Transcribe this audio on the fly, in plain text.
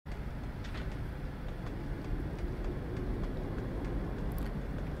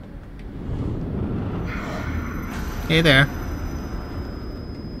Hey there.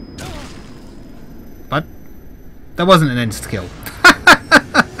 But that wasn't an insta-kill.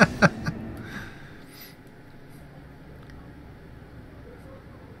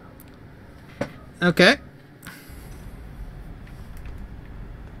 Okay.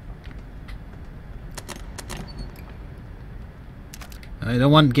 I don't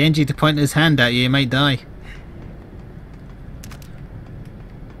want Genji to point his hand at you, you might die.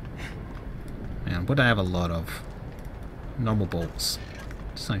 Man, what do I have a lot of? Normal bolts.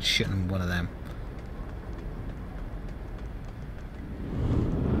 Just like shooting one of them.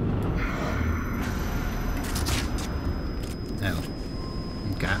 Oh.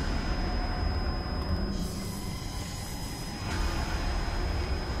 Okay.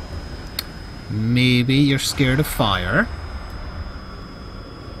 Maybe you're scared of fire.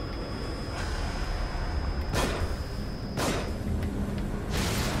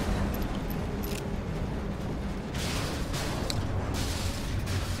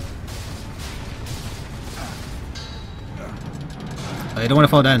 I don't want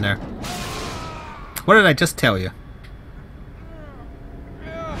to fall down there. What did I just tell you?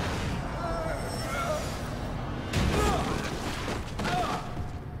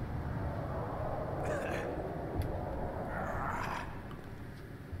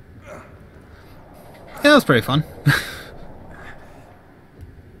 Yeah, that was pretty fun.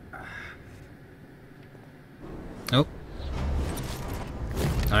 Oh.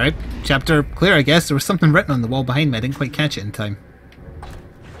 Alright, chapter clear, I guess. There was something written on the wall behind me. I didn't quite catch it in time.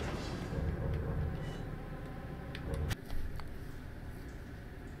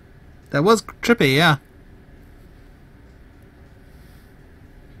 That was trippy, yeah.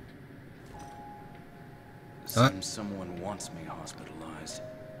 Seems someone wants me hospitalized.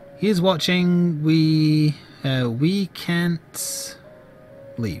 He is watching. We can't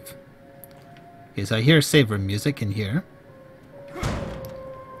leave. Okay, so I hear save room music in here.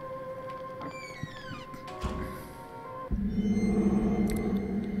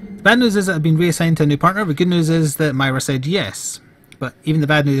 The bad news is that I've been reassigned to a new partner. The good news is that Myra said yes. But even the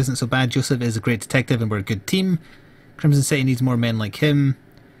bad news isn't so bad. Joseph is a great detective and we're a good team. Crimson City needs more men like him.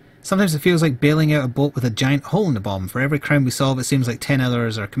 Sometimes it feels like bailing out a boat with a giant hole in the bottom. For every crime we solve, it seems like 10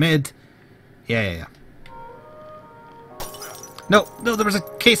 others are committed. Yeah. No, there was a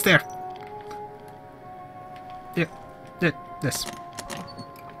case there. Yeah, this.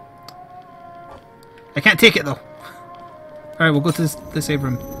 I can't take it though. Alright, we'll go to the save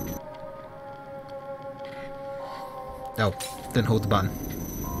room. No, didn't hold the button.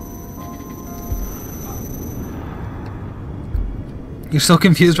 You're so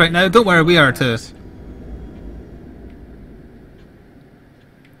confused right now? Don't worry, we are too.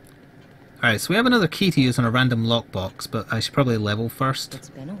 Alright, so we have another key to use on a random lockbox, but I should probably level first. It's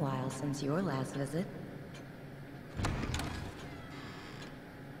been a while since your last visit.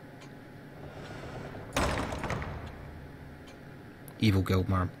 Evil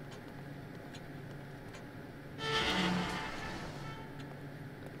Guildmarm.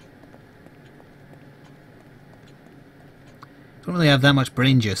 Don't really have that much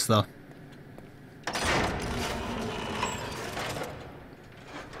brain juice though.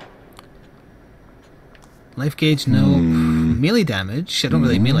 Life gauge, no. Melee damage. I don't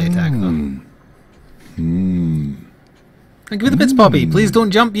really melee attack though. I'll give you the bits, Poppy. Please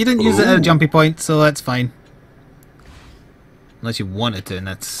don't jump. You didn't use it at a jumpy point, so that's fine. Unless you wanted to, and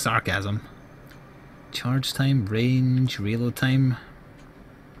that's sarcasm. Charge time, range, reload time.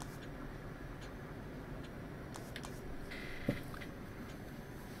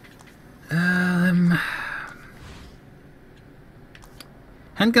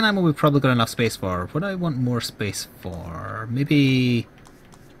 Handgun ammo we've probably got enough space for. What do I want more space for? Maybe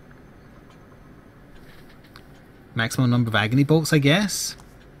maximum number of agony bolts, I guess?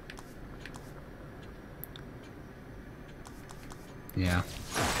 Yeah.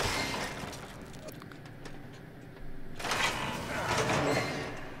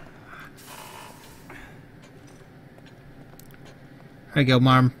 There you go,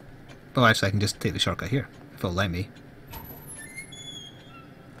 Marm. Oh, actually, I can just take the shortcut here, if it'll let me.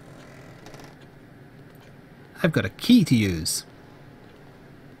 I've got a key to use.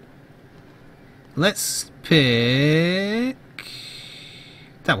 Let's pick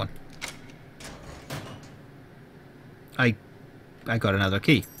that one. I got another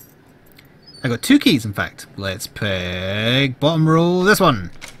key. I got two keys, in fact. Let's pick bottom row, this one.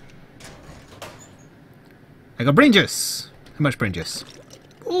 I got brain juice. How much brain juice?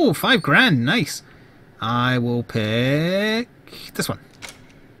 Oh, $5,000, nice. I will pick this one.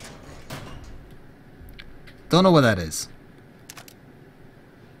 Don't know what that is.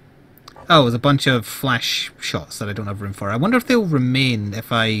 Oh, there's a bunch of flash shots that I don't have room for. I wonder if they'll remain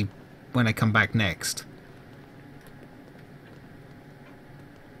when I come back next.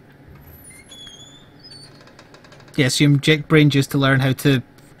 Yes, you inject brain juice to learn how to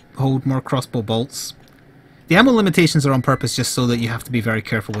hold more crossbow bolts. The ammo limitations are on purpose just so that you have to be very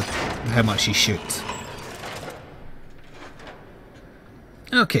careful with how much you shoot.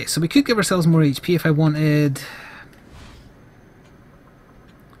 Okay, so we could give ourselves more HP if I wanted.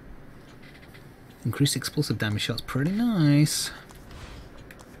 Increased explosive damage shots, pretty nice.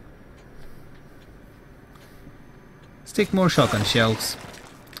 Let's take more shotgun shells.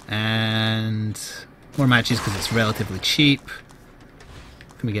 And more matches because it's relatively cheap.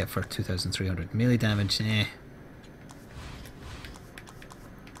 What can we get for 2,300 melee damage?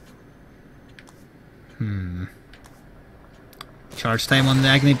 Charge time on the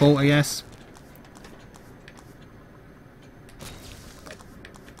Agony Bolt, I guess.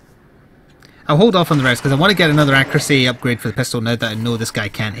 I'll hold off on the rest because I want to get another accuracy upgrade for the pistol now that I know this guy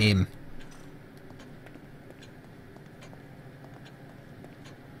can't aim.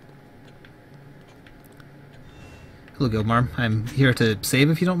 Hello, Gilmar. I'm here to save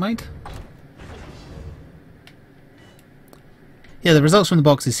if you don't mind. Yeah, the results from the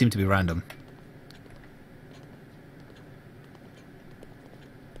boxes seem to be random.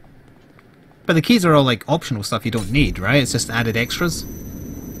 But the keys are all like optional stuff you don't need, right? It's just added extras.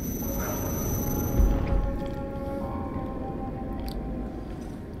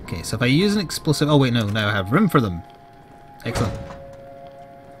 Okay, so if I use an explosive... Oh wait, no, now I have room for them. Excellent.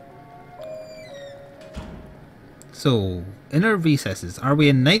 So, inner recesses. Are we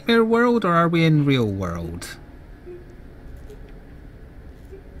in Nightmare World or are we in Real World?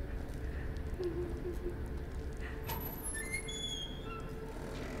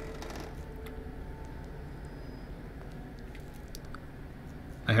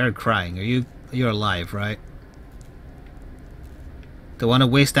 I heard crying. You're alive, right? Do I want to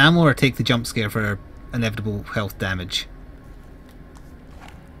waste ammo or take the jump scare for inevitable health damage?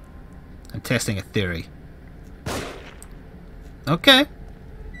 I'm testing a theory. Okay.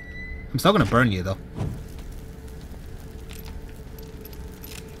 I'm still going to burn you, though.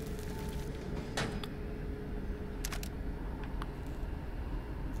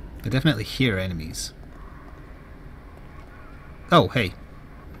 I definitely hear enemies. Oh, hey.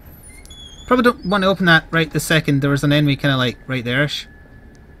 Probably don't want to open that right this second. There was an enemy kind of like right there-ish.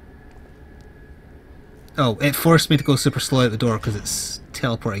 Oh, it forced me to go super slow out the door because it's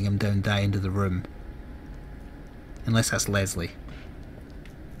teleporting him down die into the room. Unless that's Leslie.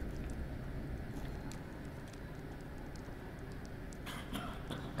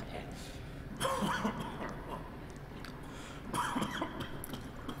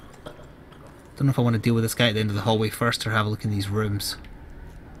 Don't know if I want to deal with this guy at the end of the hallway first or have a look in these rooms.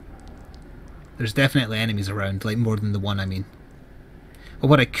 There's definitely enemies around, like more than the one I mean. But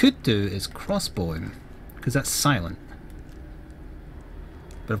what I could do is crossbow him, because that's silent.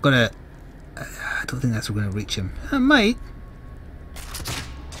 But I've got to... I don't think that's going to reach him. I might.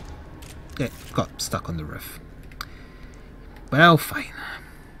 Yeah, got stuck on the roof. Well, fine.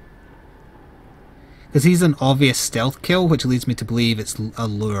 Because he's an obvious stealth kill, which leads me to believe it's a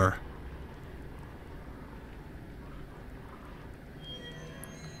lure.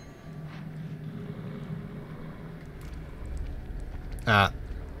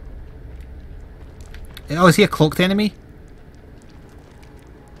 Oh, is he a cloaked enemy?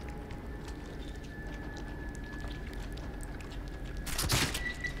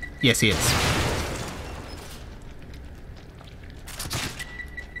 Yes, he is.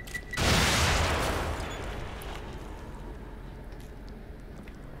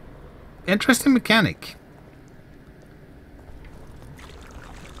 Interesting mechanic.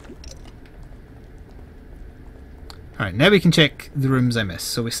 Alright, now we can check the rooms I missed.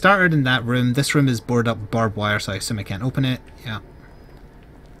 So we started in that room. This room is boarded up with barbed wire, so I assume I can't open it. Yeah.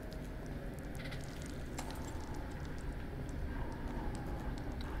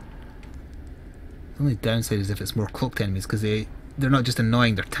 The only downside is if it's more cloaked enemies, because they're not just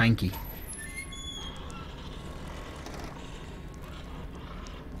annoying, they're tanky.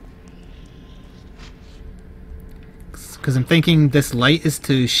 Because I'm thinking this light is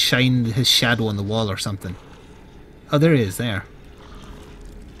to shine his shadow on the wall or something. Oh, there he is, there.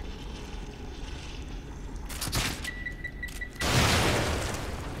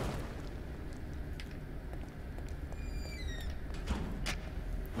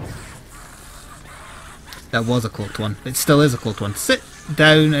 That was a cloaked one. It still is a cloaked one. Sit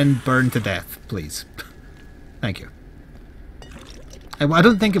down and burn to death, please. Thank you. I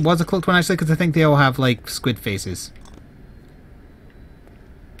don't think it was a cloaked one, actually, because I think they all have, like, squid faces.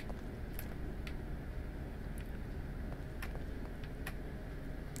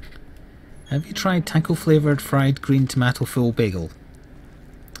 Have you tried taco flavoured fried green tomato full bagel?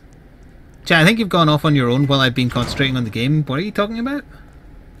 Chat, I think you've gone off on your own while I've been concentrating on the game. What are you talking about?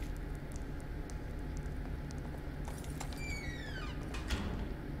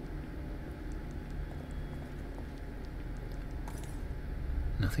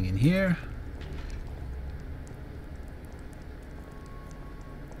 Nothing in here.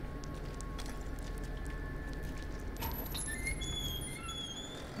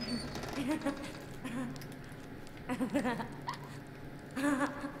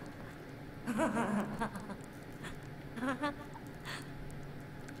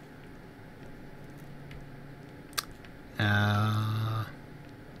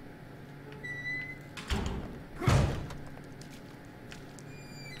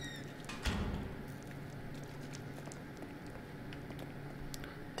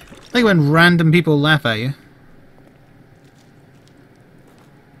 Like when random people laugh at you.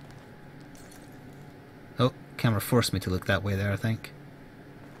 Oh, camera forced me to look that way there, I think.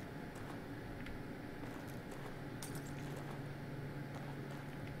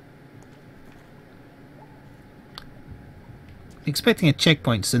 Expecting a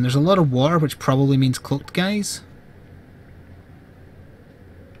checkpoint soon. There's a lot of water, which probably means cloaked guys.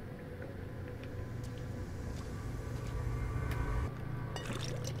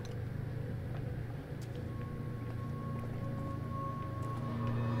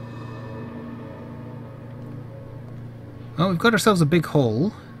 Oh, we've got ourselves a big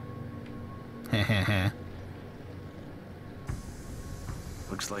hole. Heh heh heh.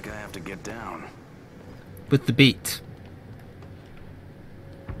 Looks like I have to get down. With the beat.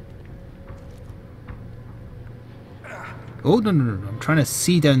 Oh, no, no, no, no. I'm trying to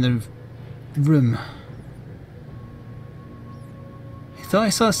see down the room. I thought I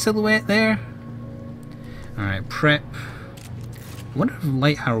saw a silhouette there. Alright, prep. I wonder if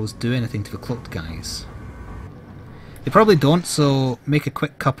light arrows do anything to the cloaked guys. They probably don't, so make a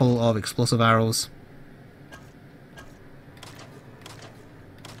quick couple of explosive arrows.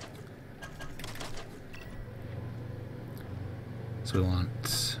 So we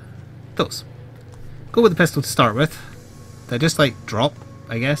want those. Go with the pistol to start with. They just like drop,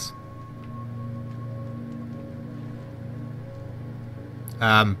 I guess.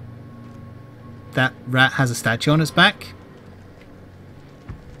 That rat has a statue on its back.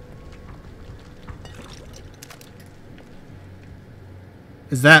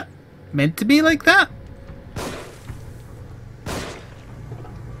 Is that meant to be like that?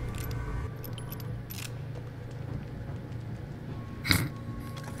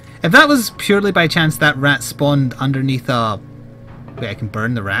 If that was purely by chance that rat spawned underneath a... Wait, I can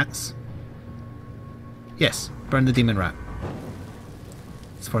burn the rats? Yes, burn the demon rat.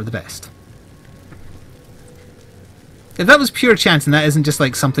 It's for the best. If that was pure chance and that isn't just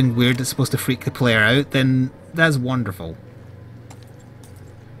like something weird that's supposed to freak the player out, then that's wonderful.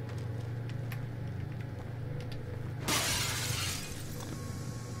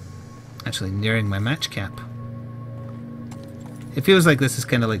 Actually nearing my match cap. It feels like this is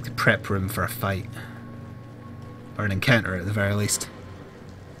kind of like the prep room for a fight. Or an encounter at the very least.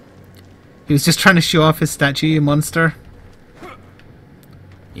 He was just trying to show off his statue, you monster.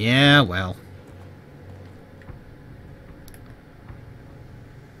 Yeah, well.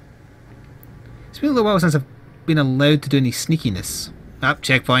 It's been a little while since I've been allowed to do any sneakiness. Ah,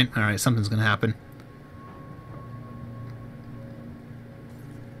 checkpoint. Alright, something's gonna happen.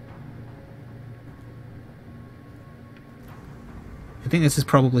 I think this is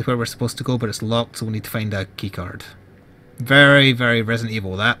probably where we're supposed to go, but it's locked, so we need to find a keycard. Very, very Resident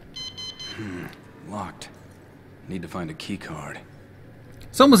Evil, that. Locked. Need to find a key card.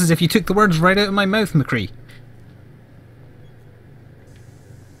 It's almost as if you took the words right out of my mouth, McCree.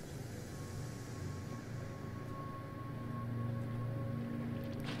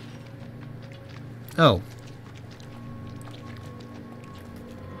 Oh.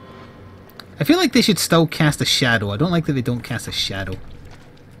 I feel like they should still cast a shadow. I don't like that they don't cast a shadow.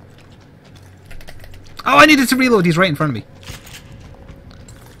 Oh, I needed to reload. He's right in front of me.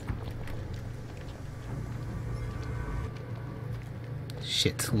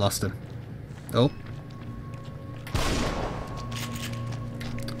 Shit, lost him. Oh.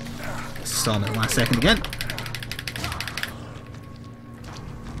 Saw him at the last second again.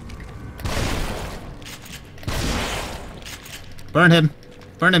 Burn him.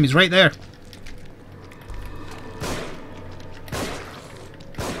 Burn him, he's right there.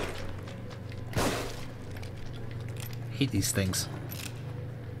 Hate these things.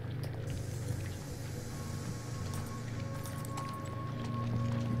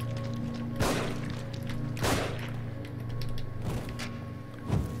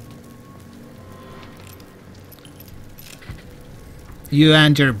 You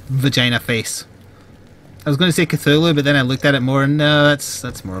and your vagina face. I was going to say Cthulhu, but then I looked at it more and no,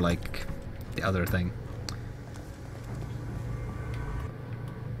 that's more like the other thing.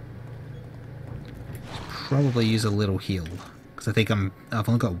 Probably use a little heal. Because I think I've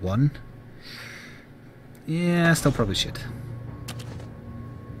only got one. Yeah, I still probably should.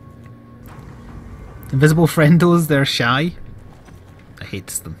 Invisible friendos, they're shy. I hate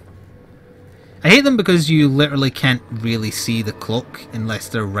them. I hate them because you literally can't really see the cloak unless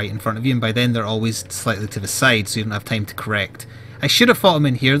they're right in front of you, and by then they're always slightly to the side, so you don't have time to correct. I should have fought him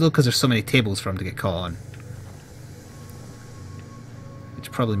in here though, because there's so many tables for him to get caught on.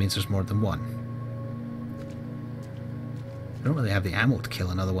 Which probably means there's more than one. I don't really have the ammo to kill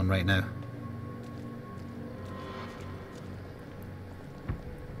another one right now.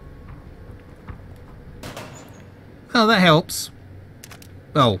 Oh, that helps.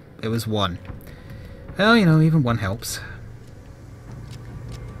 Oh, it was one. Well, you know, even one helps.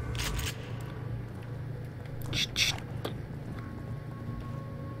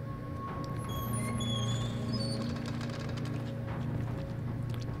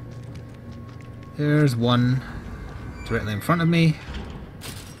 There's one directly in front of me.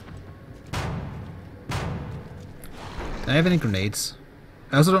 Do I have any grenades?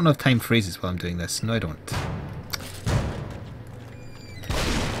 I also don't know if time freezes while I'm doing this. No, I don't.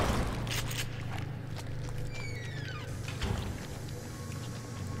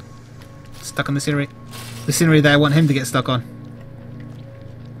 Stuck on the scenery. The scenery that I want him to get stuck on.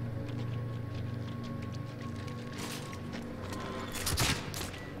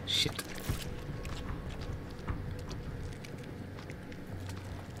 Shit.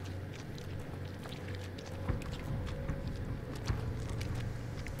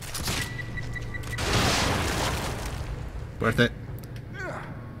 Worth it.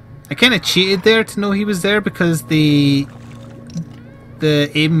 I kind of cheated there to know he was there because the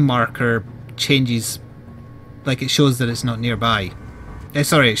aim marker changes, like it shows that it's not nearby.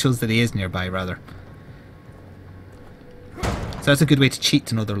 Sorry, it shows that he is nearby rather. So that's a good way to cheat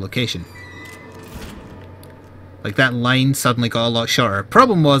to know their location. Like that line suddenly got a lot shorter.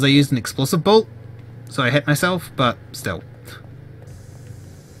 Problem was I used an explosive bolt, so I hit myself, but still.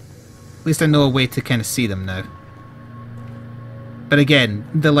 At least I know a way to kind of see them now. But again,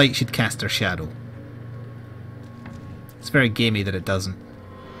 the light should cast their shadow. It's very gamey that it doesn't.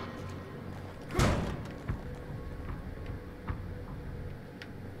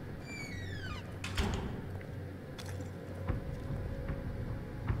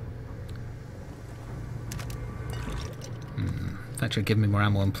 Actually, giving me more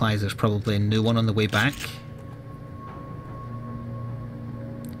ammo implies there's probably a new one on the way back.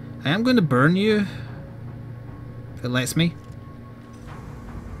 I am going to burn you if it lets me.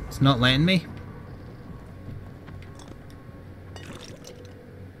 It's not letting me.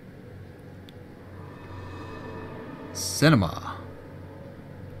 Cinema.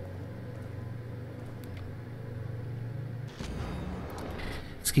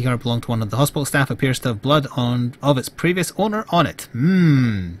 This keycard belonged to one of the hospital staff. Appears to have blood of its previous owner on it.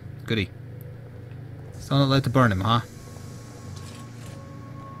 Goody. Still not allowed to burn him, huh?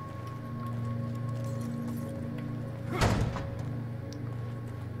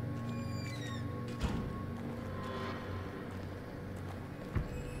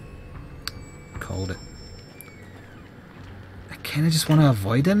 Called it. I kind of just want to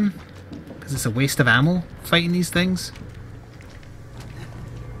avoid him because it's a waste of ammo fighting these things.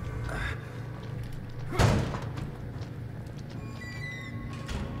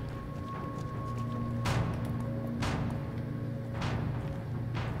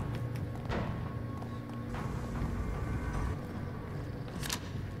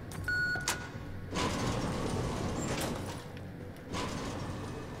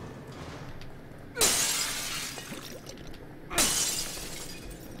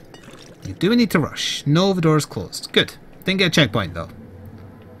 Do we need to rush? No, the door's closed. Good. Didn't get a checkpoint though.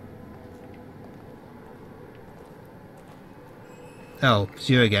 Oh, it's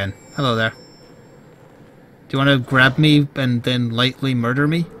you again. Hello there. Do you want to grab me and then lightly murder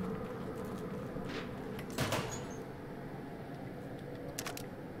me?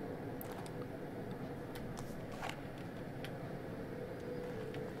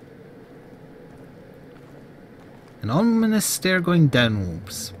 An ominous stair going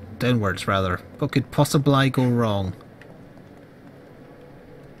downwards. Downwards, rather. What could possibly go wrong?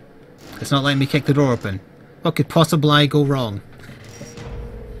 It's not letting me kick the door open. What could possibly go wrong?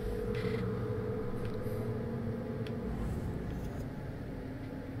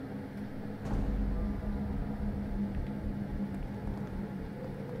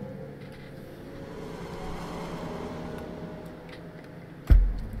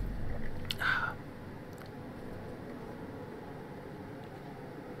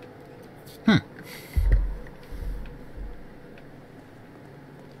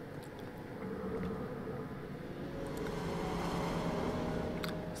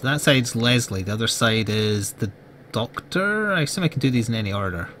 So that side's Leslie, the other side is the Doctor. I assume I can do these in any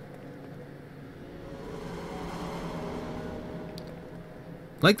order.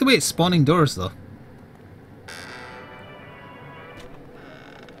 I like the way it's spawning doors though.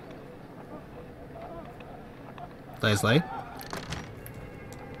 Leslie.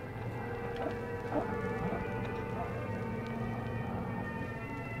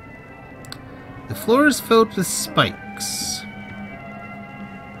 The floor is filled with spikes.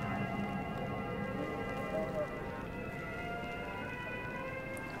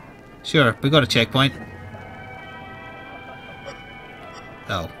 Sure, we got a checkpoint.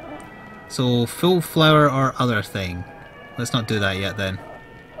 Oh. So, full flower or other thing. Let's not do that yet then.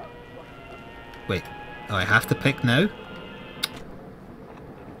 Wait. Oh, I have to pick now?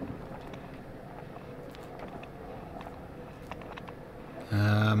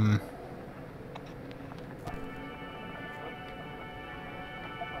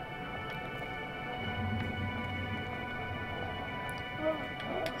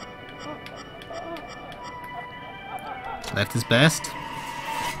 Left is best.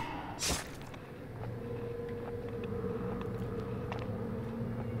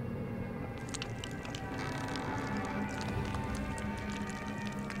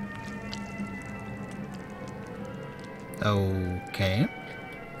 Okay.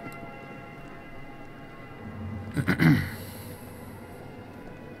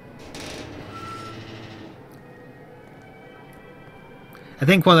 I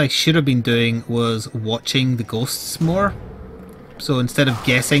think what I should have been doing was watching the ghosts more. So instead of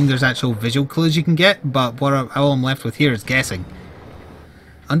guessing, there's actual visual clues you can get, but all I'm left with here is guessing.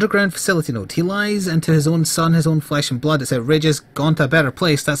 Underground facility note. He lies into his own son, his own flesh and blood. It's outrageous. Gone to a better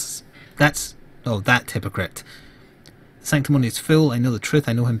place. That hypocrite. The sanctimony is full. I know the truth.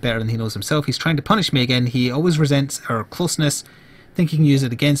 I know him better than he knows himself. He's trying to punish me again. He always resents our closeness. Think he can use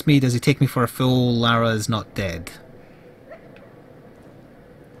it against me. Does he take me for a fool? Lara is not dead.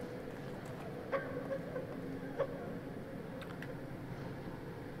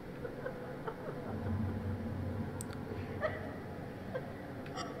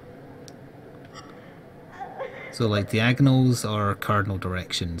 So like diagonals or cardinal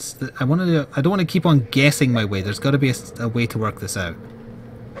directions. I don't want to keep on guessing my way. There's got to be a way to work this out.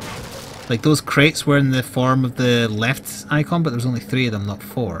 Like those crates were in the form of the left icon, but there's only 3 of them, not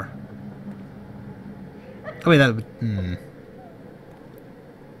 4. Oh wait, that would...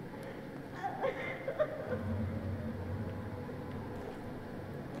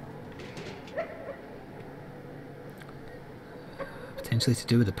 Potentially to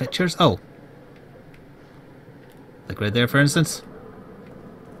do with the pictures? Oh. Like right there, for instance.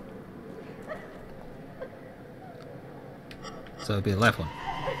 So it'd be the left one.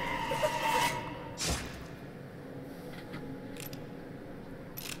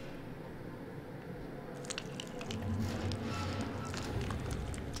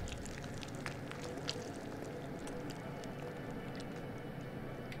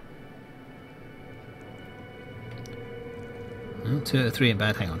 No, 2 out of 3 ain't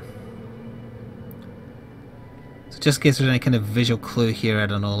bad, hang on. Just in case there's any kind of visual clue here, I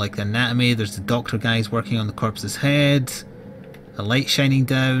don't know, like the anatomy, there's the doctor guys working on the corpse's head, a light shining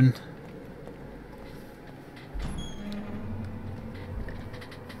down.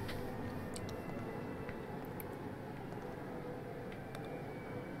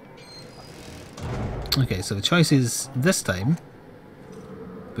 Okay, so the choices this time,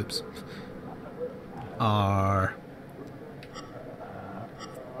 oops, are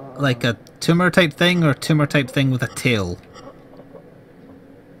like a tumor type thing or tumor type thing with a tail.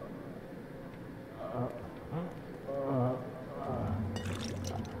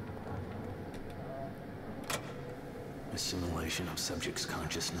 Assimilation of subject's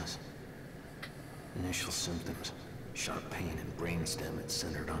consciousness. Initial symptoms: sharp pain and brainstem at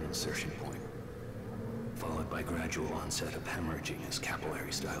centered on insertion point, followed by gradual onset of hemorrhaging as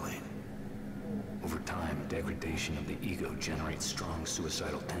capillaries dilate. Over time, degradation of the ego generates strong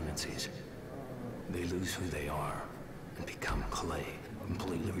suicidal tendencies. They lose who they are and become clay,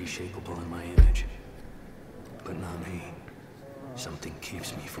 completely reshapable in my image. But not me. Something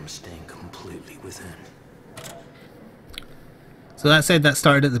keeps me from staying completely within. So that said that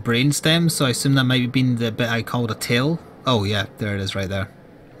started at the brainstem, so I assume that might have been the bit I called a tail. Oh yeah, there it is right there.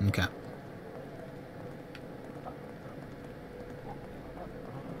 Okay.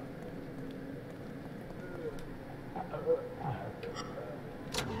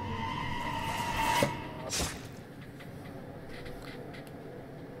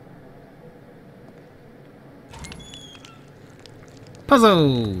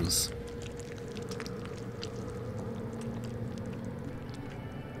 Puzzles!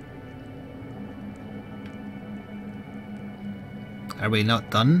 Are we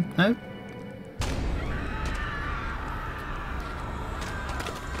not done now?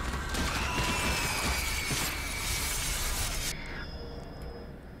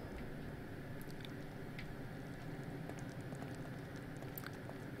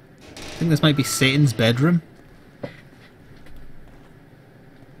 I think this might be Satan's bedroom.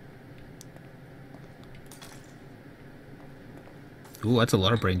 Ooh, that's a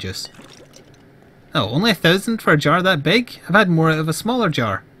lot of brain juice. Oh, only 1,000 for a jar that big? I've had more out of a smaller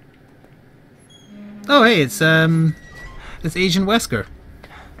jar. Oh, hey, it's Asian Wesker.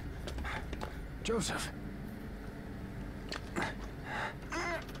 Joseph.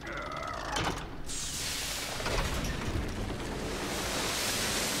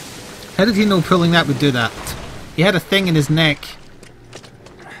 How did he know pulling that would do that? He had a thing in his neck.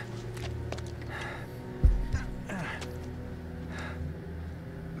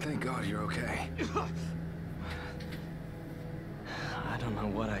 Thank God you're okay. I don't know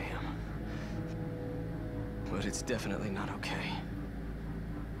what I am, but it's definitely not okay.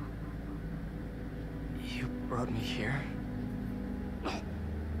 You brought me here?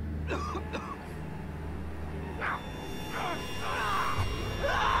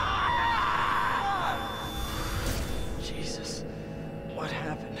 Jesus, what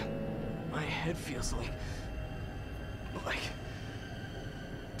happened? My head feels like...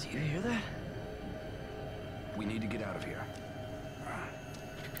 Do you hear that? We need to get out of here.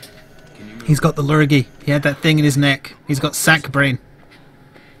 Can you move? He's got the lurgy. He had that thing in his neck. He's got sack brain.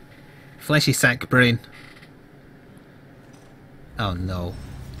 Fleshy sack brain. Oh no.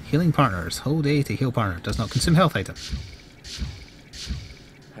 Healing partners. Hold A to heal partner. Does not consume health item.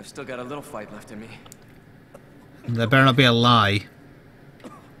 I've still got a little fight left in me. That better not be a lie.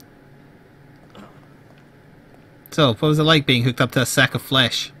 So, what was it like being hooked up to a sack of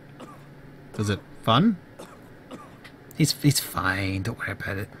flesh? Was it fun? He's fine. Don't worry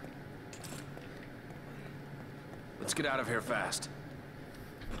about it. Let's get out of here fast.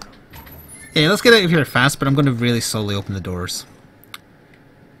 Yeah, let's get out of here fast, but I'm going to really slowly open the doors.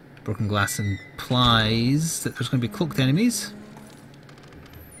 Broken glass implies that there's going to be cloaked enemies.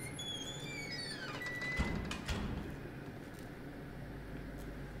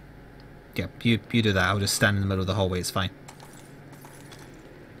 Yeah, you do that. I'll just stand in the middle of the hallway. It's fine.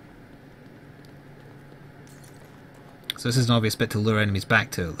 So this is an obvious bit to lure enemies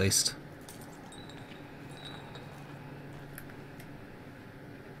back to, at least.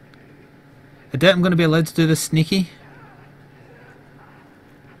 I doubt I'm going to be allowed to do this sneaky.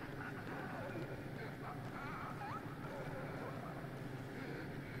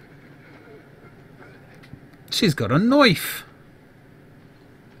 She's got a knife.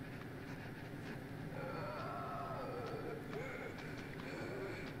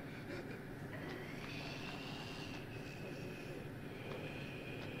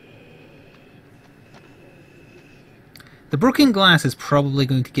 The broken glass is probably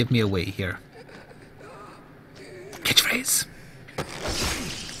going to give me away here. Catchphrase.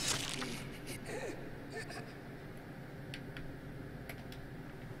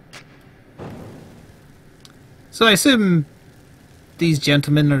 So I assume these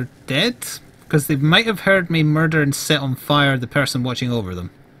gentlemen are dead? Because they might have heard me murder and set on fire the person watching over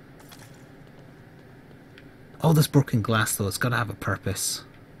them. All this broken glass though, it's got to have a purpose.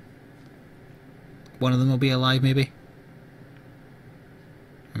 One of them will be alive maybe?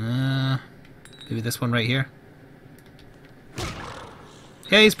 Maybe this one right here?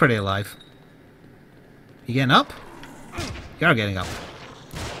 Yeah, he's pretty alive. You getting up? You are getting up.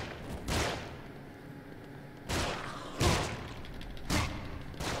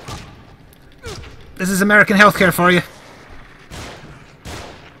 This is American healthcare for you.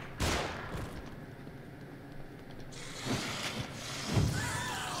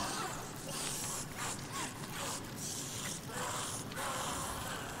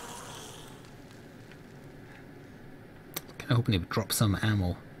 Kinda hoping he would drop some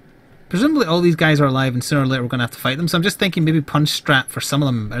ammo. Presumably all these guys are alive and sooner or later we're gonna have to fight them, so I'm just thinking maybe punch strap for some of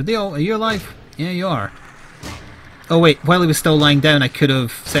them. Are you alive? Yeah, you are. Oh wait, while he was still lying down I could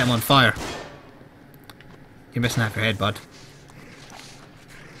have set him on fire. You're missing half your head, bud.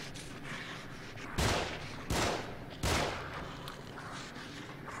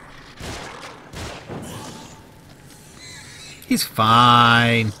 He's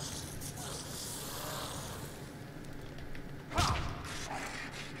fine.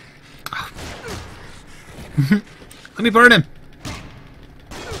 Let me burn him.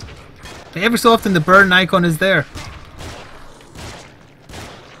 Every so often the burn icon is there.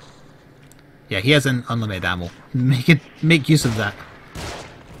 Yeah, he has an unlimited ammo. Make use of that.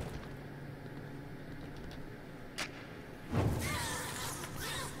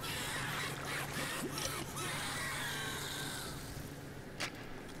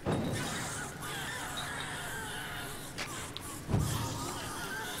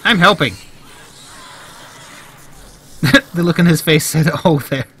 I'm helping! The look on his face said it all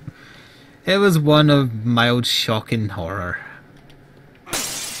there. It was one of mild shock and horror.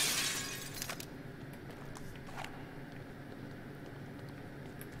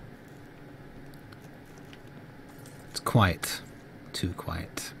 It's quiet. Too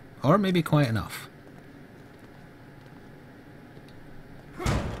quiet. Or maybe quiet enough.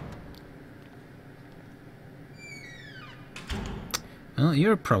 Well,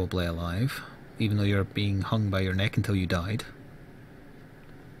 you're probably alive, even though you're being hung by your neck until you died.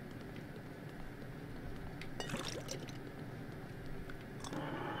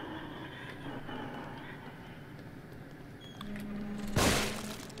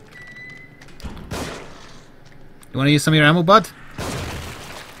 You want to use some of your ammo, bud?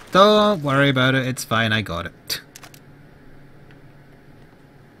 Don't worry about it, it's fine, I got it.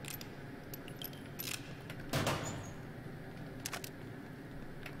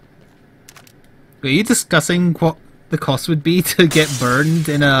 Are you discussing what the cost would be to get burned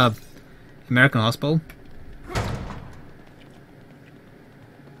in a American hospital?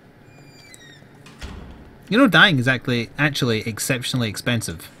 You know, dying is actually exceptionally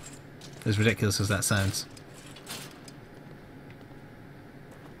expensive. As ridiculous as that sounds.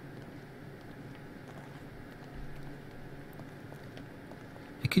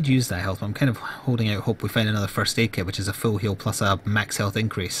 I could use that health, but I'm kind of holding out hope we find another first aid kit, which is a full heal plus a max health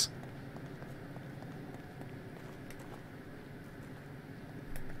increase.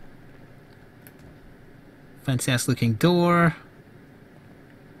 Fancy ass looking door.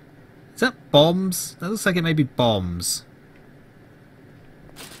 Is that bombs? That looks like it might be bombs.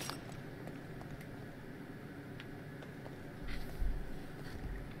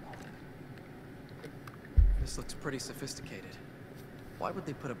 This looks pretty sophisticated. Why would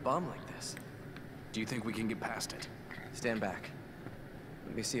they put a bomb like this? Do you think we can get past it? Stand back.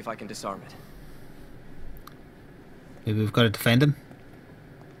 Let me see if I can disarm it. Maybe we've got to defend him.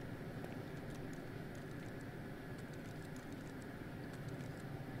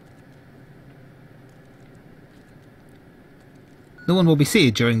 No one will be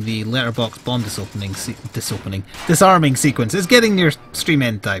saved during the letterbox bomb disarming sequence. It's getting near stream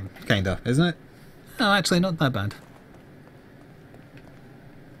end time, kinda, isn't it? No, actually, not that bad.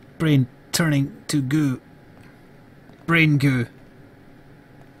 Brain turning to goo. Brain goo.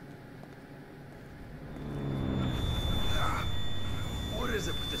 What is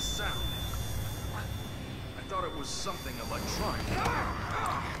it with this sound? I thought it was something electronic.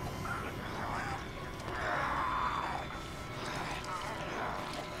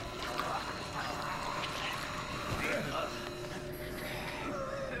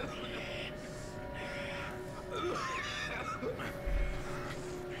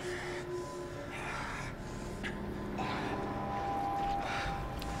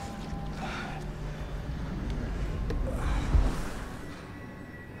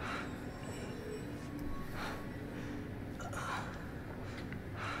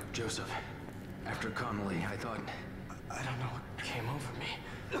 Joseph, after Connolly, I thought... I don't know what came over me.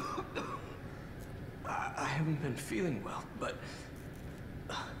 I haven't been feeling well, but...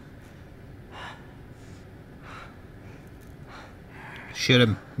 Shoot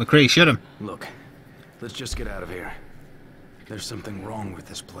him. McCree, shoot him. Look, let's just get out of here. There's something wrong with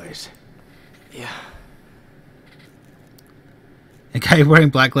this place. Yeah. A guy wearing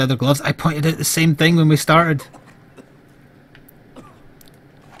black leather gloves. I pointed out the same thing when we started.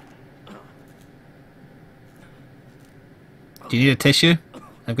 Do you need a tissue?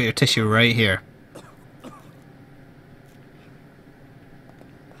 I've got your tissue right here.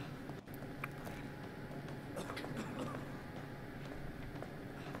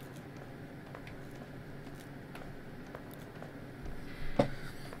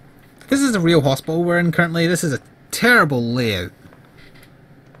 This is a real hospital we're in currently. This is a terrible layout.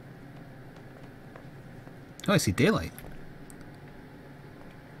 Oh, I see daylight.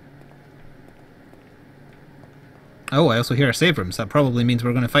 Oh, I also hear a save room, so that probably means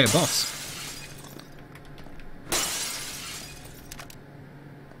we're going to fight a boss.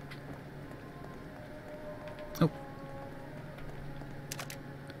 Oh.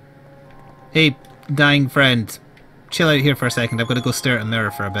 Hey, dying friend. Chill out here for a second. I've got to go stare at a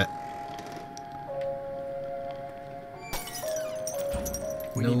mirror for a bit.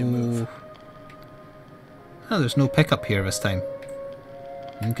 We need to move. Oh, there's no pickup here this time.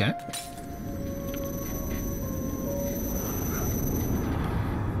 Okay.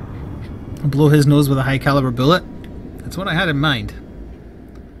 Blow his nose with a high caliber bullet. That's what I had in mind.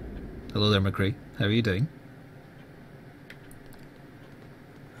 Hello there, McCree. How are you doing?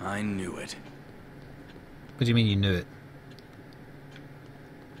 I knew it. What do you mean you knew it?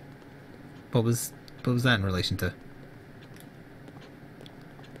 What was that in relation to?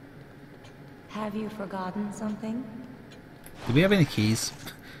 Have you forgotten something? Do we have any keys?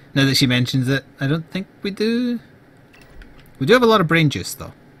 Now that she mentions it, I don't think we do. We do have a lot of brain juice,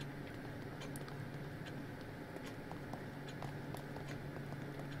 though.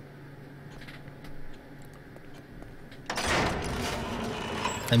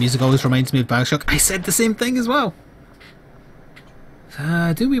 That music always reminds me of Bioshock. I said the same thing as well.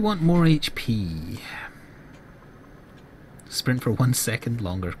 Do we want more HP? Sprint for 1 second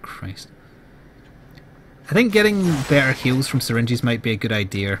longer. Christ. I think getting better heals from syringes might be a good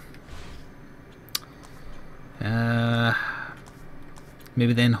idea.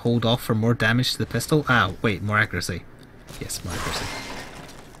 Maybe then hold off for more damage to the pistol. Ah, wait, more accuracy. Yes, more accuracy.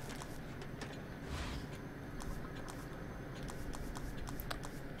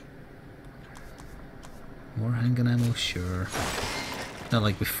 More handgun ammo, sure. Not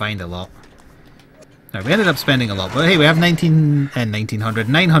like we find a lot. Alright, we ended up spending a lot, but hey, we have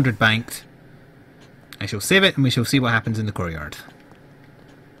 900 banked. I shall save it and we shall see what happens in the courtyard.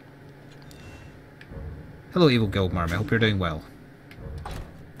 Hello, Evil Guildmarm. I hope you're doing well.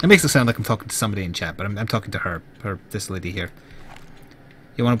 It makes it sound like I'm talking to somebody in chat, but I'm talking to her, this lady here.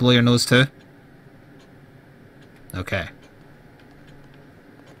 You want to blow your nose too? Okay.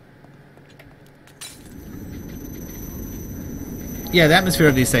 Yeah, the atmosphere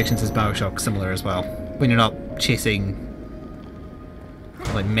of these sections is Bioshock similar as well. When you're not chasing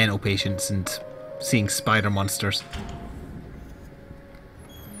like mental patients and seeing spider monsters.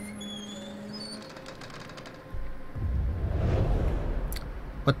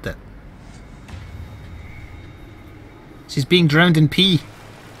 What the? She's being drowned in pee.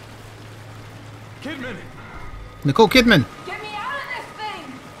 Kidman! Nicole Kidman! Get me out of this thing!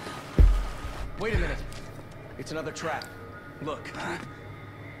 Wait a minute. It's another trap. Look.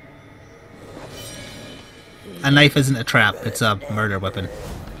 A knife isn't a trap, it's a murder weapon.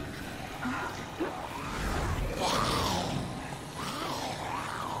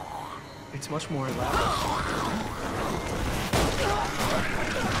 It's much more elaborate.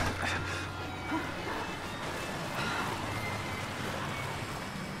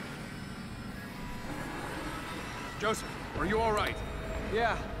 Joseph, are you all right?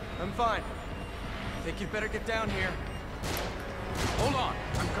 Yeah, I'm fine. I think you'd better get down here. Hold on,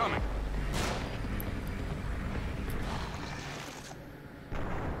 I'm coming.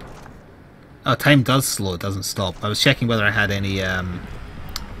 Oh, time does slow, it doesn't stop. I was checking whether I had any,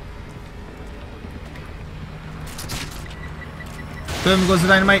 Boom goes the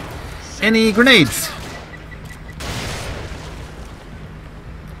dynamite. Any grenades?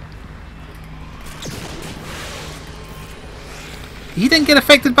 He didn't get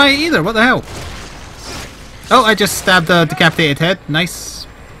affected by it either, what the hell? Oh, I just stabbed a decapitated head. Nice.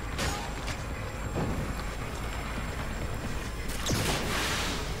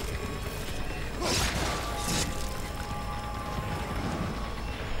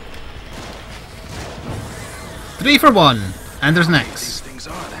 Three for one. And there's next. These things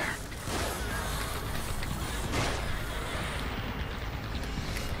are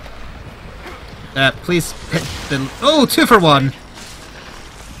there. Please hit the... Oh, 2 for 1.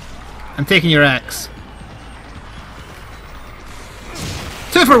 I'm taking your axe.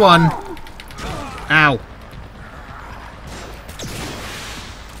 2 for 1. Ow.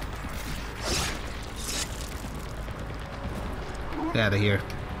 Get out of here.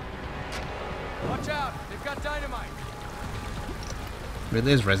 Watch out! They've got dynamite!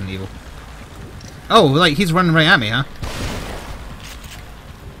 Really is Resident Evil. Oh, like he's running right at me, huh?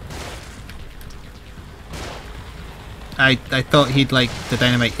 I thought he'd like the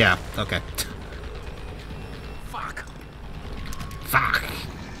dynamite. Yeah, okay. Fuck. Fuck.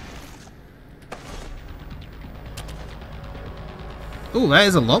 Oh, that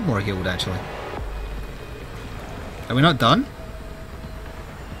is a lot more healed actually. Are we not done?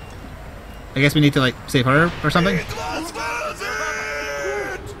 I guess we need to like save her or something.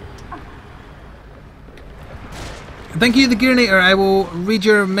 Thank you, the Gearinator. I will read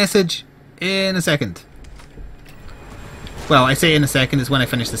your message in a second. Well, I say in a second, it's when I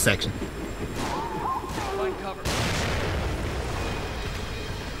finish this section. Find cover.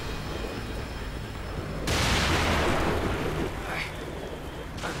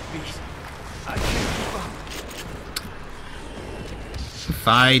 I'm beat. I can't keep up.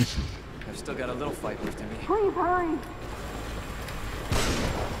 Fine. I've still got a little fight left in me. Please hurry!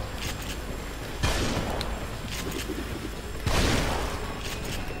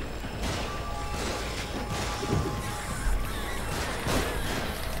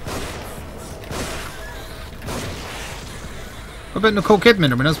 about Nicole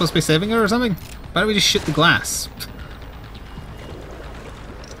Kidman? Are we not supposed to be saving her or something? Why don't we just shoot the glass?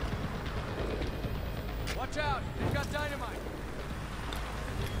 Watch out! They've got dynamite!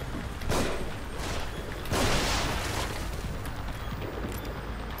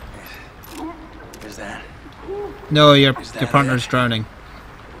 Is that? No, your that partner's it? drowning.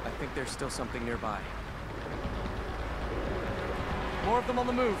 I think there's still something nearby. More of them on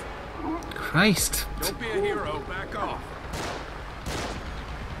the move. Christ. Don't be a hero, back off.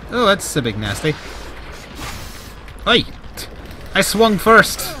 Oh, that's a big nasty. Oi! I swung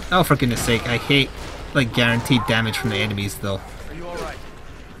first! Oh, for goodness sake, I hate, like, guaranteed damage from the enemies, though. Are you alright?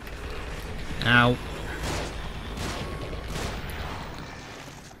 Ow.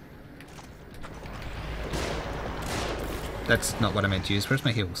 That's not what I meant to use. Where's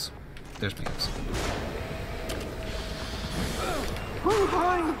my heals? There's my heals.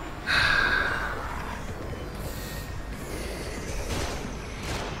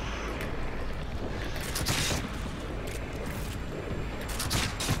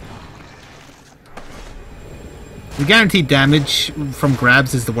 The guaranteed damage from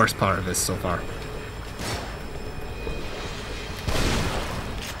grabs is the worst part of this so far.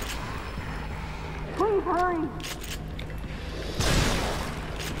 Please hurry.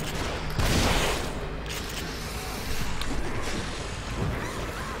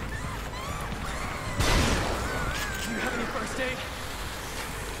 Do you have any first aid?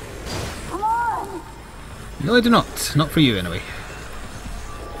 Come on. No, I do not. Not for you, anyway.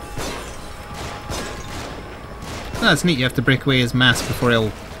 Oh, that's neat. You have to break away his mask before he'll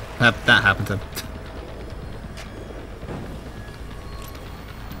have that happen to him.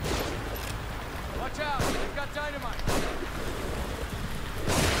 Watch out! They've got dynamite!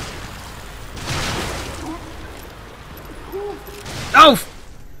 Oh!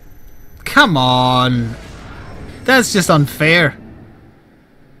 Come on! That's just unfair.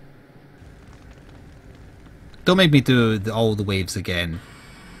 Don't make me do all the waves again.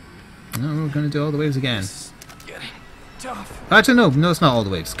 No, we're gonna do all the waves again. Getting tough. Actually, no, it's not all the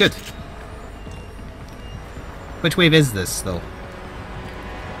waves. Good. Which wave is this, though?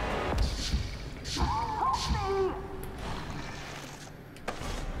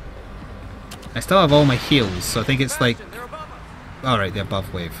 I still have all my heals, so I think it's like... They're above us! Alright, the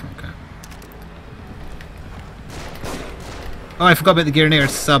above wave. Okay. Oh, I forgot about the Gearinator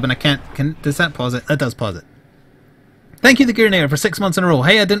sub, and I can't... Does that pause it? That does pause it. Thank you, the Gearinator, for 6 months in a row.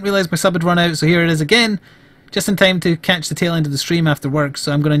 Hey, I didn't realise my sub had run out, so here it is again. Just in time to catch the tail end of the stream after work,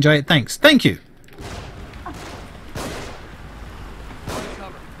 so I'm going to enjoy it. Thanks. Thank you.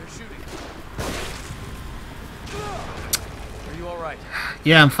 Cover. They're shooting. Are you alright?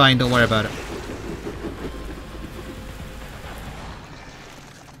 Yeah, I'm fine. Don't worry about it.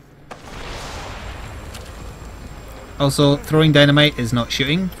 Also, throwing dynamite is not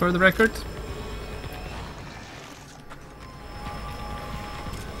shooting, for the record.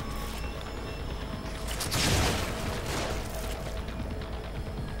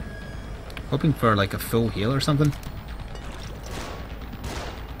 Hoping for like a full heal or something.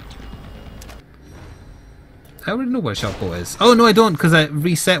 I already know what a shot bow is. Oh no, I don't, because I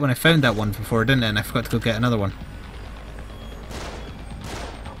reset when I found that one before, didn't I? And I forgot to go get another one.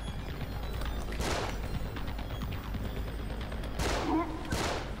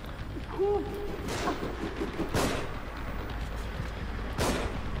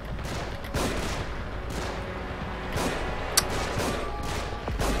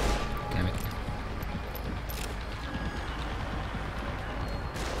 Damn it.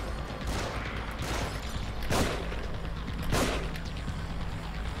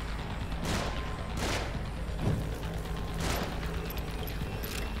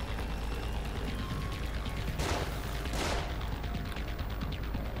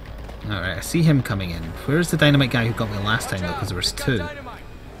 Alright, I see him coming in. Where's the dynamite guy who got me last time though, because there was two. Dynamite!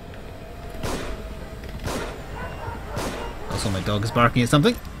 Also my dog is barking at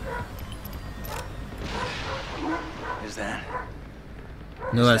something. Is that?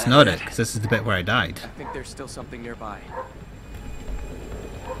 No, that's not it, because this is the bit where I died. I think there's still something nearby.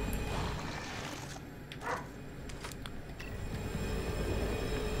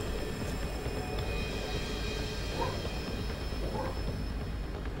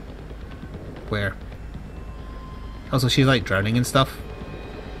 Where? Also, she's like drowning and stuff.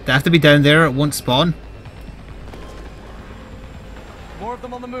 They have to be down there, it won't spawn. More of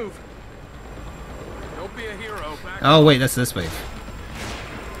them on the move. Don't be a hero, back Oh wait, that's this wave.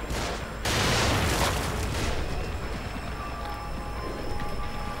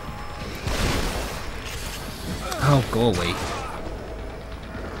 Oh, go away.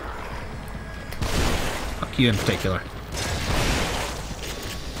 Fuck you in particular.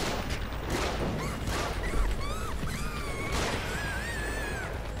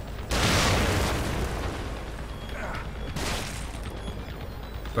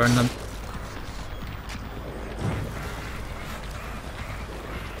 Burn them.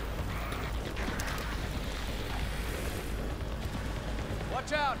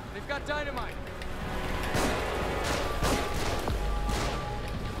 Watch out! They've got dynamite!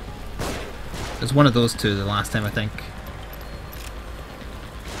 There's one of those two the last time, I think.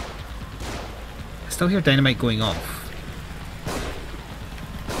 I still hear dynamite going off.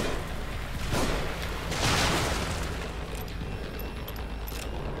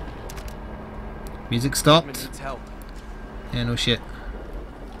 Music stopped. Needs help. Yeah, no shit.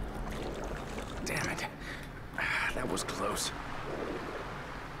 Damn it. That was close.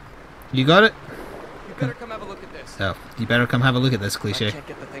 You got it? You better come have a look at this. Oh, you better come have a look at this I cliche. can't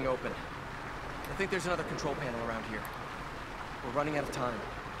get the thing open. I think there's another control panel around here. We're running out of time.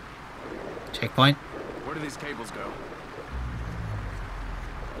 Checkpoint. Where do these cables go?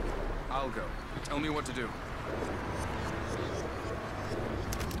 I'll go. Tell me what to do.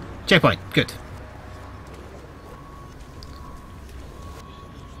 Checkpoint. Good.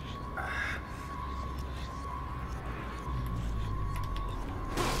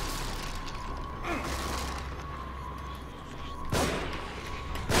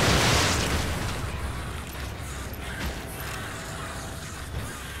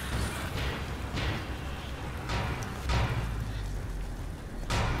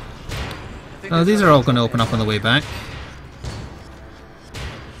 Oh, these are all going to open up on the way back.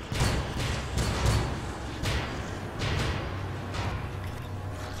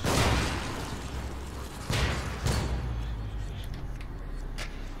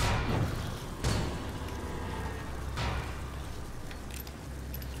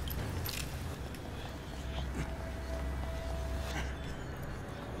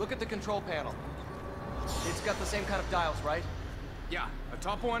 Look at the control panel. It's got the same kind of dials, right? Yeah, a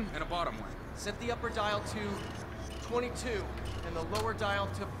top one and a bottom one. Set the upper dial to 22 and the lower dial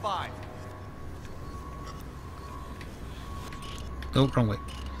to 5. Oh, wrong way.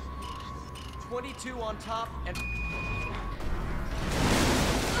 22 on top and...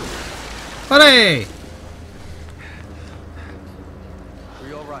 Hooray! Are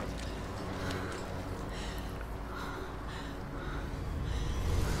you alright?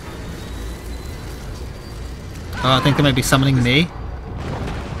 Oh, I think they might be summoning me.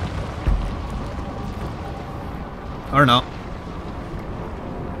 Or not.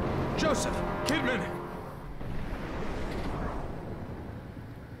 Joseph, Kidman.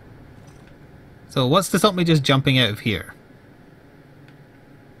 So what's to stop me just jumping out of here?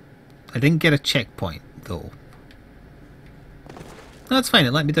 I didn't get a checkpoint, though. No, that's fine,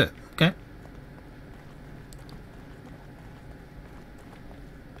 it let me do it. Okay.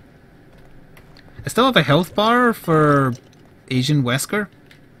 I still have a health bar for Asian Wesker.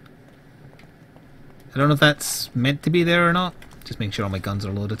 I don't know if that's meant to be there or not. Just making sure all my guns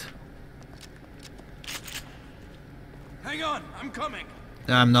are loaded. Hang on, I'm coming.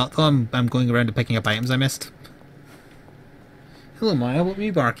 I'm not though, I'm going around and picking up items I missed. Hello Maya, what were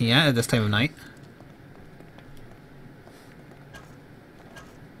you barking at this time of night?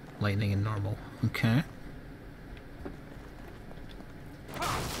 Lightning and normal. Okay.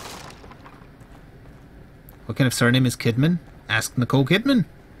 What kind of surname is Kidman? Ask Nicole Kidman.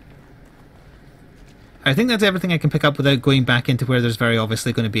 I think that's everything I can pick up without going back into where there's very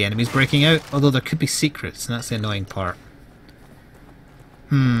obviously going to be enemies breaking out, although there could be secrets, and that's the annoying part.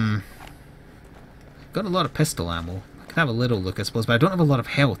 Got a lot of pistol ammo. I could have a little look, I suppose, but I don't have a lot of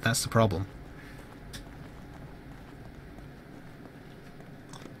health, that's the problem.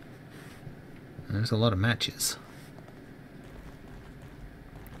 And there's a lot of matches.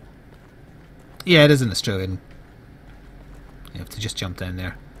 Yeah, it is an Australian. You have to just jump down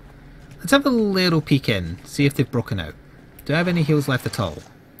there. Let's have a little peek in, see if they've broken out. Do I have any heals left at all?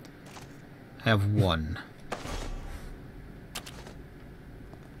 I have one.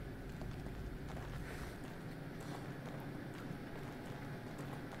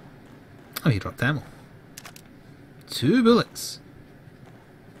 Oh, he dropped ammo. 2 bullets.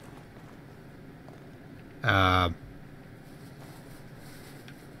 The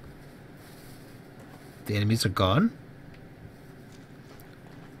enemies are gone.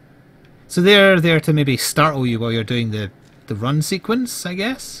 So they're there to maybe startle you while you're doing the run sequence, I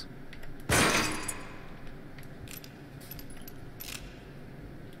guess?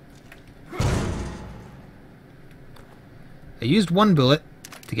 I used 1 bullet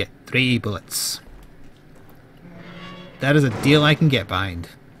to get 3 bullets. That is a deal I can get behind.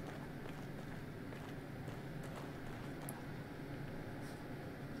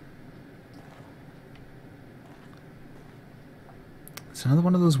 It's another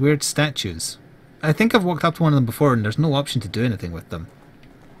one of those weird statues. I think I've walked up to one of them before and there's no option to do anything with them.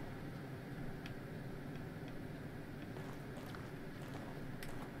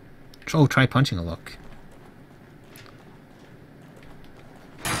 Oh, try punching a lock.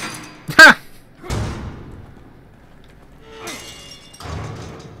 Ha!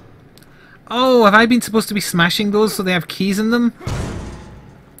 Oh, have I been supposed to be smashing those so they have keys in them?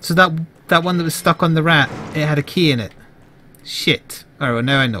 So that one that was stuck on the rat, it had a key in it. Shit. Alright, well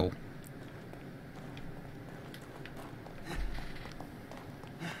now I know.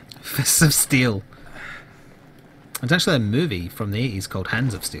 Fists of Steel. It's actually a movie from the 80s called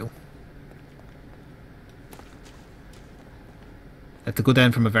Hands of Steel. I have to go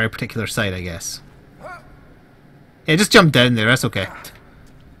down from a very particular side, I guess. Yeah, just jump down there, that's okay.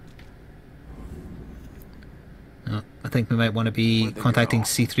 Oh, I think we might want to be contacting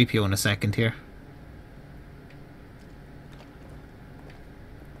C-3PO in a second here.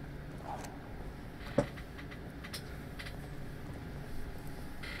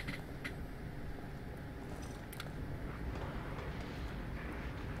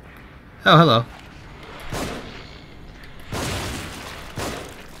 Oh, hello.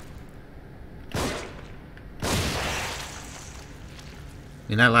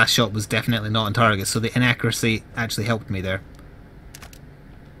 I mean, that last shot was definitely not on target, so the inaccuracy actually helped me there.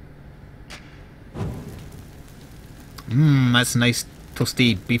 Mmm, that's nice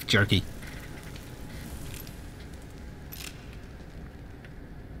toasty beef jerky.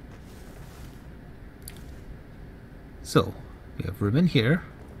 So, we have room in here.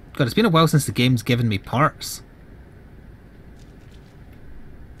 God, it's been a while since the game's given me parts.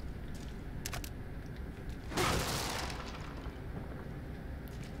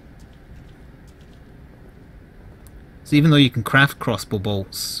 So even though you can craft crossbow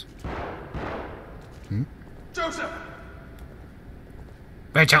bolts... Joseph!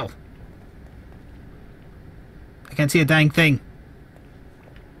 Rachel! I can't see a dang thing.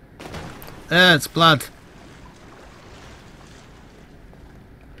 It's blood.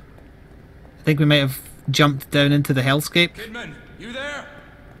 I think we might have jumped down into the hellscape. Kidman, you there?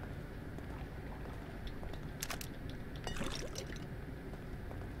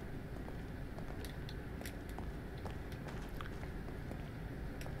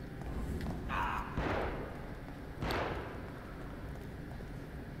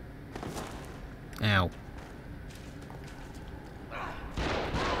 Ow.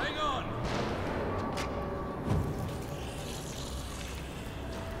 Hang on.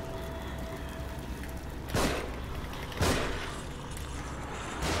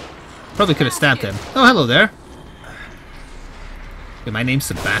 Probably could have stabbed him. Oh, hello there. Wait, my name's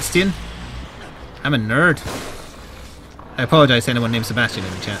Sebastian? I'm a nerd. I apologize to anyone named Sebastian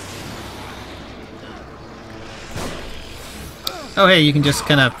in the chat. Oh hey, you can just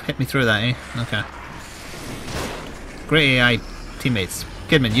kind of hit me through that, eh? Okay. Great AI teammates.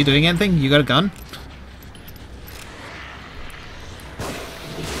 Kidman, you doing anything? You got a gun?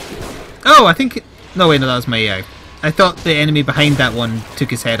 Oh, I think... No, wait, no, that was my AI. I thought the enemy behind that one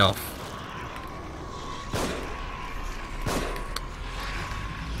took his head off.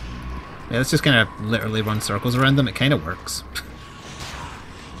 Yeah, let's just kind of literally run circles around them. It kind of works.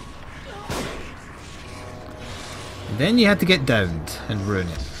 And then you had to get downed and ruin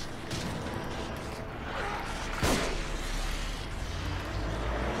it.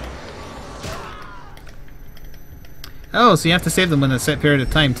 Oh, so you have to save them in a set period of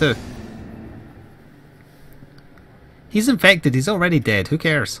time too. He's infected, he's already dead, who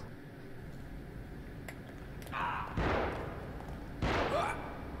cares?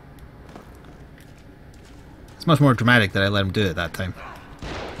 It's much more dramatic that I let him do it that time.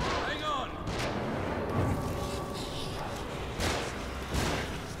 Hang on.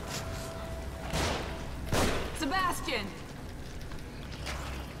 Sebastian!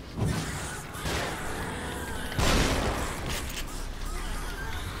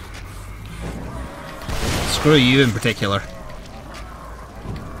 Screw you in particular. Are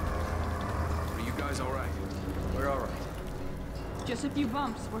you guys alright? We're alright. Just a few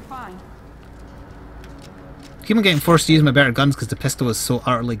bumps, we're fine. I keep on getting forced to use my better guns because the pistol is so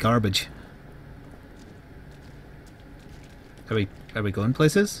utterly garbage. Are we going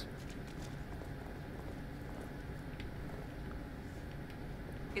places?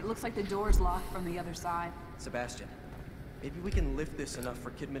 It looks like the door's locked from the other side. Sebastian, maybe we can lift this enough for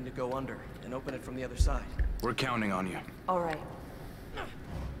Kidman to go under and open it from the other side. We're counting on you. All right.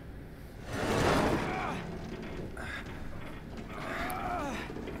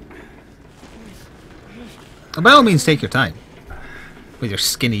 By all means, take your time. With your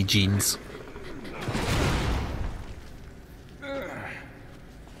skinny jeans.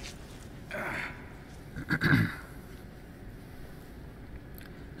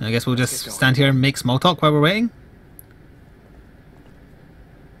 I guess we'll just stand here and make small talk while we're waiting.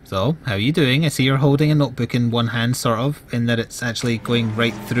 So, how are you doing? I see you're holding a notebook in one hand, sort of, in that it's actually going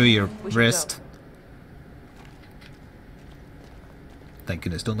right through your wrist. Thank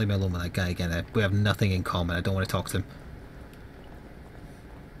goodness, don't leave me alone with that guy again. We have nothing in common. I don't want to talk to him.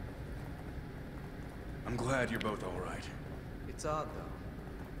 I'm glad you're both all right. It's odd, though.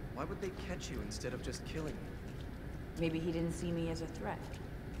 Why would they catch you instead of just killing you? Maybe he didn't see me as a threat.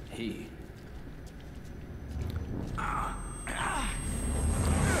 He.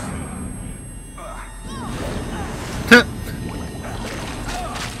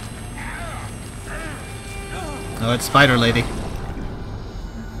 Oh, it's Spider Lady.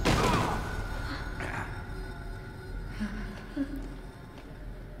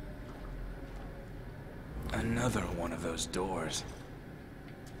 Another one of those doors.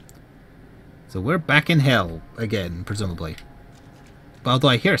 So we're back in hell again, presumably. But although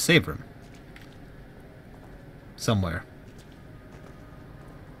I hear a save room. Somewhere.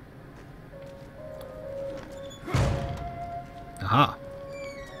 Aha.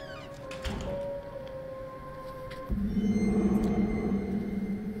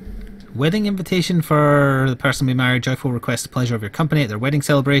 Wedding invitation for the person we married. Joyful request the pleasure of your company at their wedding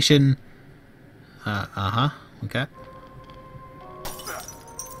celebration. Okay.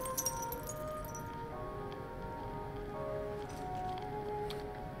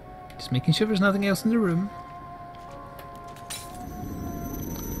 Just making sure there's nothing else in the room.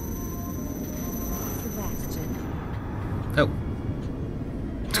 Sebastian, Oh.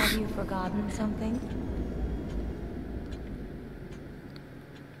 have you forgotten something?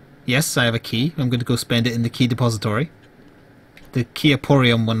 Yes, I have a key. I'm going to go spend it in the key depository. The key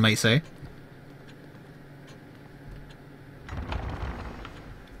emporium, one might say.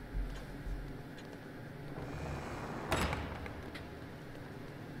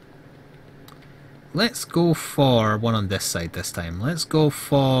 Let's go for one on this side this time. Let's go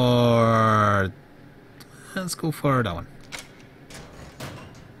for that one.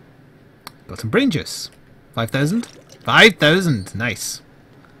 Got some brain juice. 5,000? 5,000! Nice.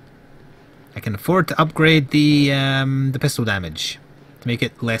 I can afford to upgrade the pistol damage to make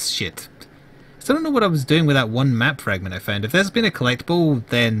it less shit. Still don't know what I was doing with that one map fragment I found. If there's been a collectible,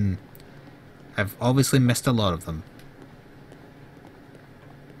 then I've obviously missed a lot of them.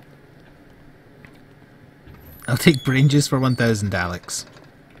 I'll take brain juice for 1,000, Alex.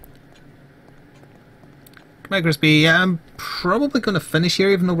 Come on, Crispy. Yeah, I'm probably going to finish here,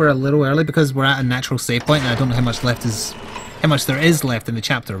 even though we're a little early, because we're at a natural save point, and I don't know how much there is left in the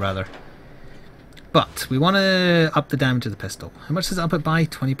chapter, rather. But we want to up the damage of the pistol. How much does it up it by?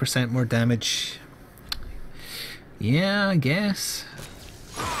 20% more damage. Yeah, I guess.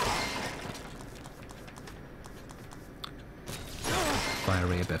 Fire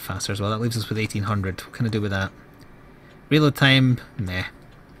rate a bit faster as well. That leaves us with 1,800. What can I do with that? Reload time, meh.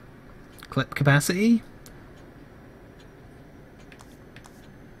 Clip capacity?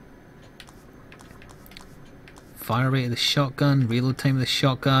 Fire rate of the shotgun, reload time of the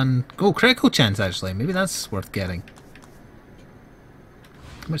shotgun. Oh, critical chance actually. Maybe that's worth getting.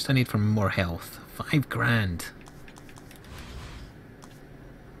 How much do I need for more health? 5 grand.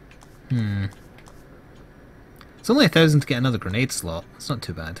 It's only 1,000 to get another grenade slot. It's not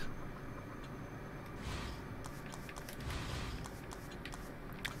too bad.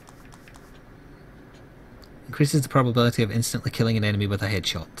 Increases the probability of instantly killing an enemy with a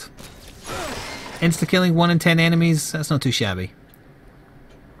headshot. Insta-killing 1 in 10 enemies, that's not too shabby.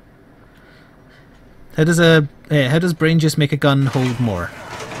 How does brain juice make a gun hold more?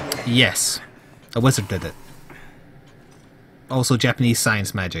 Yes. A wizard did it. Also Japanese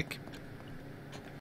science magic.